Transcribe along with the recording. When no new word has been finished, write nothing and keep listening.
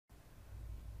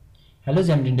Hello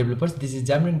Xamarin developers, this is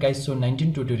Xamarin guys. So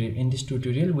 19 tutorial. In this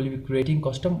tutorial we'll be creating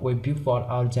custom web view for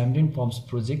our Xamarin Forms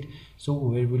project. So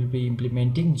we will be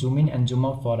implementing zoom in and zoom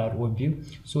out for our web view.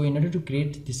 So in order to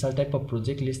create this type of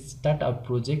project, let's start our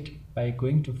project by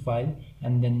going to file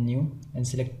and then new and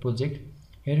select project.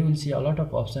 Here you will see a lot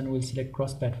of options. We'll select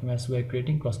cross platform as we are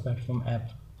creating cross platform app.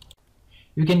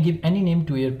 You can give any name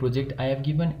to your project. I have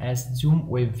given as zoom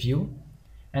web view,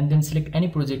 and then select any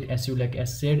project as you like,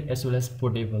 as shared as well as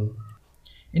portable.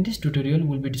 In this tutorial,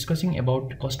 we'll be discussing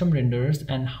about custom renderers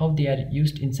and how they are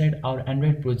used inside our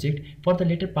Android project. For the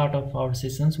later part of our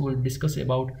sessions, we'll discuss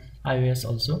about iOS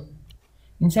also.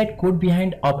 Inside code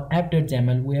behind of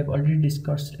app.xml, we have already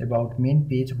discussed about main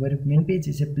page, where main page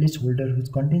is a placeholder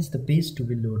which contains the page to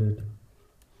be loaded.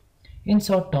 In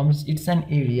short terms, it's an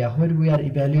area where we are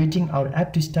evaluating our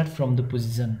app to start from the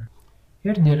position.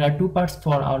 Here there are two parts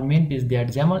for our main page, they are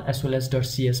XAML as well as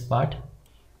 .cs part.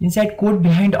 Inside code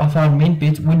behind of our main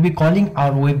page, we'll be calling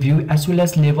our web view as well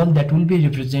as label that will be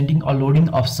representing a loading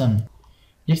option.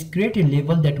 Let's create a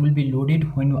label that will be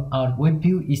loaded when our web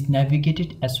view is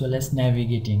navigated as well as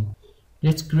navigating.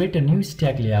 Let's create a new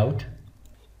stack layout.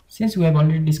 Since we have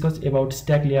already discussed about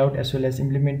stack layout as well as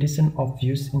implementation of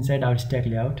views inside our stack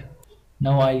layout,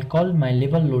 now I'll call my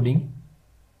label loading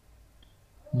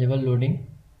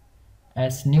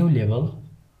as new label.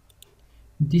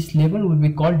 This label will be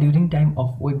called during time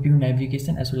of web view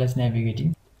navigation as well as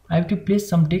navigating. I have to place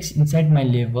some text inside my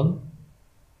label.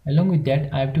 Along with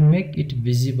that, I have to make it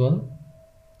visible,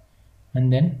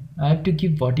 and then I have to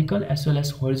give vertical as well as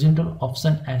horizontal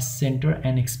option as center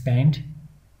and expand.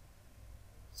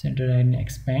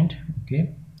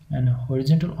 Okay, and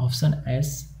horizontal option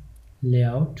as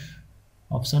layout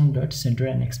option dot center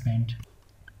and expand.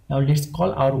 Now let's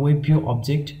call our web view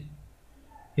object.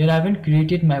 Here I haven't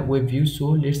created my web view, so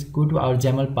let's go to our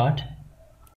XAML part.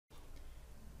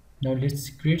 Now let's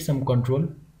create some control.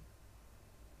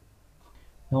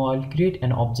 Now I'll create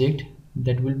an object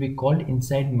that will be called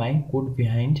inside my code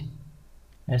behind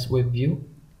as web view.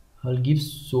 I'll give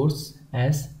source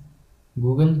as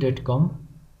google.com,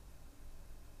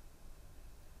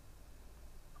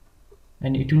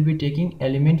 and it will be taking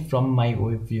element from my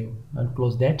web view. I'll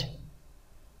close that,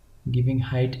 giving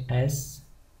height as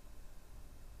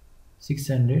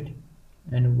 600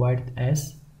 and width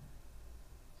as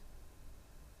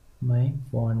my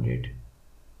 400.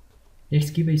 Let's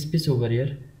give a space over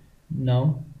here.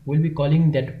 Now we'll be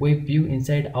calling that web view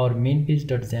inside our main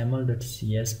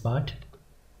page.xaml.cs part.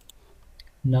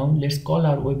 Now let's call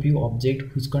our web view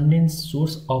object which contains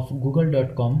source of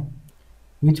google.com,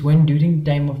 which when during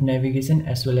time of navigation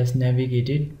as well as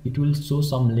navigated, it will show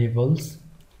some labels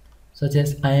such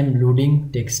as I am loading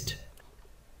text,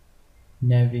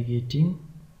 navigating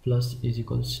plus is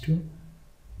equals to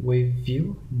web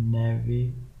view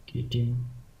navigating.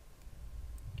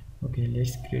 Okay,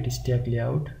 let's create a stack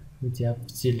layout which have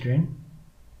children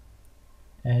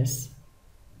as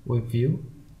web view.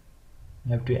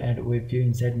 I have to add web view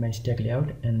inside my stack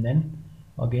layout, and then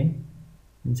again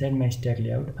inside my stack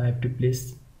layout I have to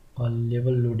place a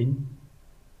label loading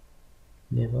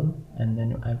label, and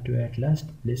then I have to at last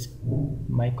place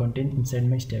my content inside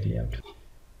my stack layout.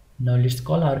 Now let's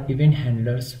call our event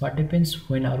handlers. What happens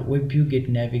when our web view get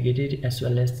navigated as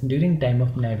well as during time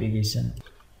of navigation.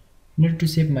 In order to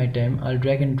save my time, I'll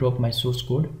drag and drop my source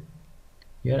code.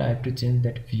 Here I have to change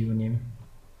that view name.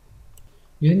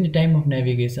 During the time of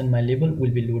navigation, my label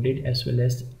will be loaded as well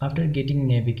as after getting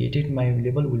navigated, my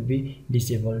label will be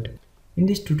disabled. In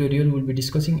this tutorial, we'll be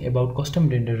discussing about custom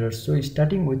renderers. So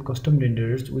starting with custom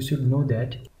renderers, we should know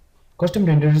that custom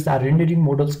renderers are rendering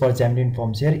models for Xamarin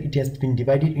Forms. Here it has been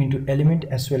divided into element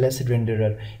as well as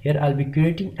renderer. Here I'll be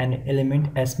creating an element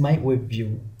as my web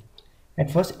view. At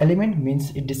first, element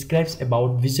means it describes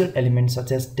about visual elements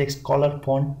such as text, color,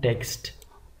 font, text.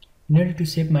 In order to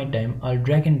save my time, I'll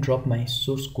drag and drop my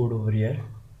source code over here.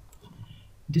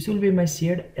 This will be my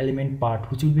shared element part,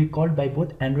 which will be called by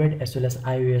both Android as well as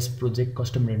iOS project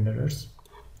custom renderers.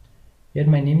 Here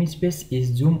my namespace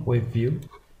is zoom web view.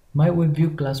 My web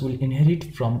view class will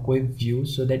inherit from web view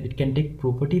so that it can take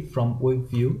property from web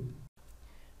view.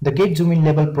 The get zoom in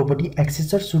label property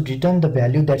accessor should return the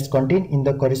value that's contained in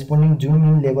the corresponding zoom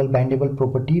in label bindable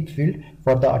property field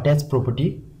for the attached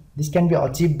property. This can be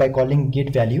achieved by calling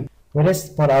get value.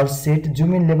 Whereas for our set,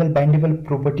 zoom in label bindable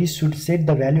property should set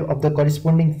the value of the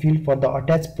corresponding field for the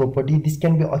attached property. This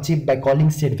can be achieved by calling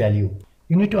set value.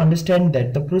 You need to understand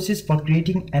that the process for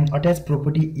creating an attached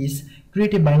property is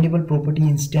create a bindable property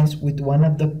instance with one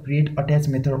of the create attached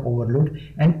method overload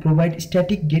and provide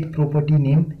static get property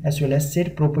name as well as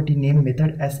set property name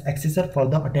method as accessor for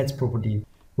the attached property.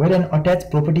 where an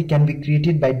attached property can be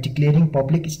created by declaring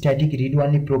public static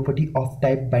read-only property of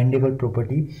type bindable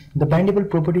property. The bindable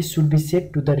property should be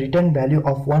set to the return value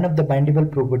of one of the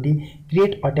bindable property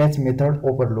create attached method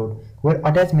overload, where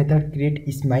attached method create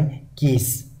is my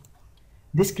case.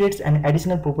 This creates an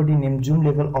additional property named zoom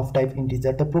level of type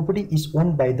integer. The property is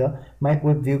owned by the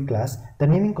myWebView class. The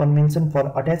naming convention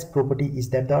for attached property is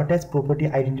that the attached property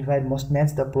identifier must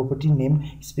match the property name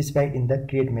specified in the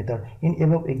create method. In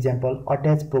above example,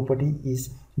 attached property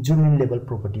is zoom in level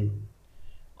property.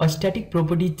 A static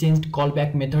property changed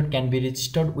callback method can be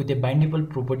registered with a bindable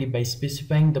property by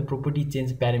specifying the property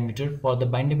change parameter for the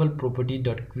bindable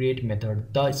property.create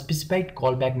method. The specified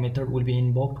callback method will be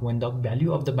invoked when the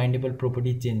value of the bindable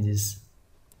property changes.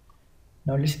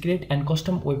 Now let's create an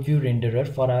custom WebView renderer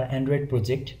for our Android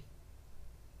project.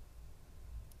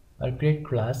 I'll create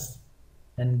class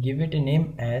and give it a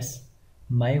name as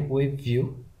my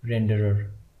WebView renderer.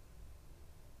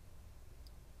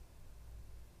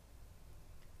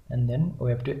 And then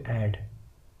we have to add.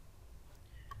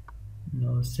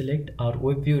 Now select our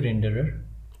WebView renderer.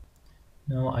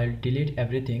 Now I'll delete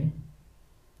everything.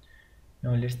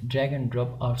 Now let's drag and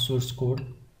drop our source code.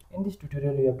 In this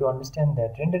tutorial you have to understand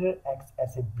that renderer acts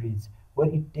as a bridge where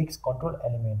it takes control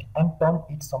element and turn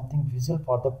it something visual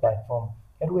for the platform.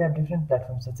 Here we have different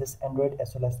platforms such as Android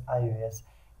as well as iOS.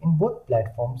 In both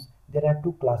platforms there are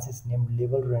two classes named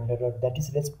level renderer that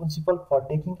is responsible for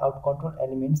taking out control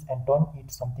elements and turn it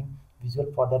something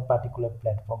visual for that particular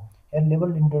platform. Here level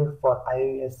renderer for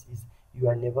iOS is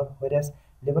UI level, whereas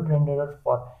level renderer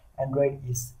for Android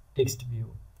is text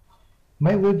view.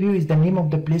 My WebView is the name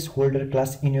of the placeholder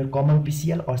class in your common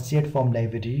PCL or shared form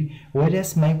library,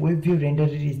 whereas my WebView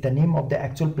renderer is the name of the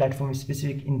actual platform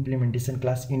specific implementation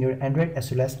class in your Android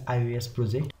as well as iOS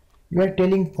project. You are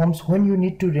telling forms when you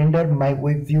need to render my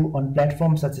WebView on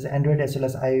platforms such as Android as well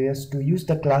as iOS to use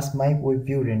the class my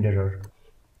WebView renderer.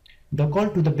 The call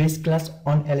to the base class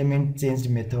on element changed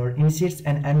method initiates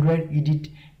an Android edit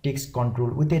text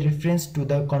control with a reference to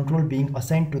the control being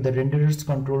assigned to the renderer's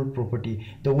control property.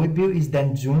 The WebView is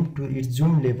then zoomed to its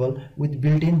zoom level with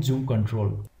built-in zoom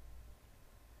control.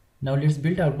 Now let's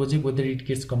build our project whether it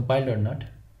gets compiled or not.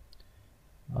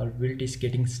 Our build is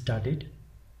getting started.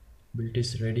 Build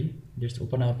is ready. Let's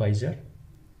open our visor.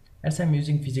 As I'm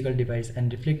using physical device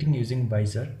and reflecting using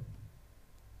visor,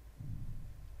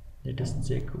 let us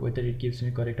check whether it gives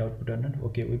me correct output or not.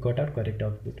 Okay, we got our correct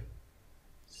output.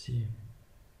 See,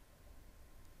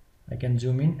 I can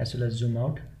zoom in as well as zoom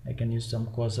out. I can use some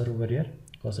cursor over here,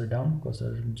 cursor down,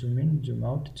 cursor zoom in, zoom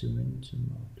out, zoom in,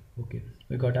 zoom out. Okay,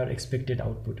 we got our expected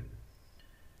output.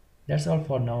 That's all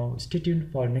for now. Stay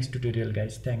tuned for next tutorial,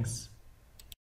 guys. Thanks.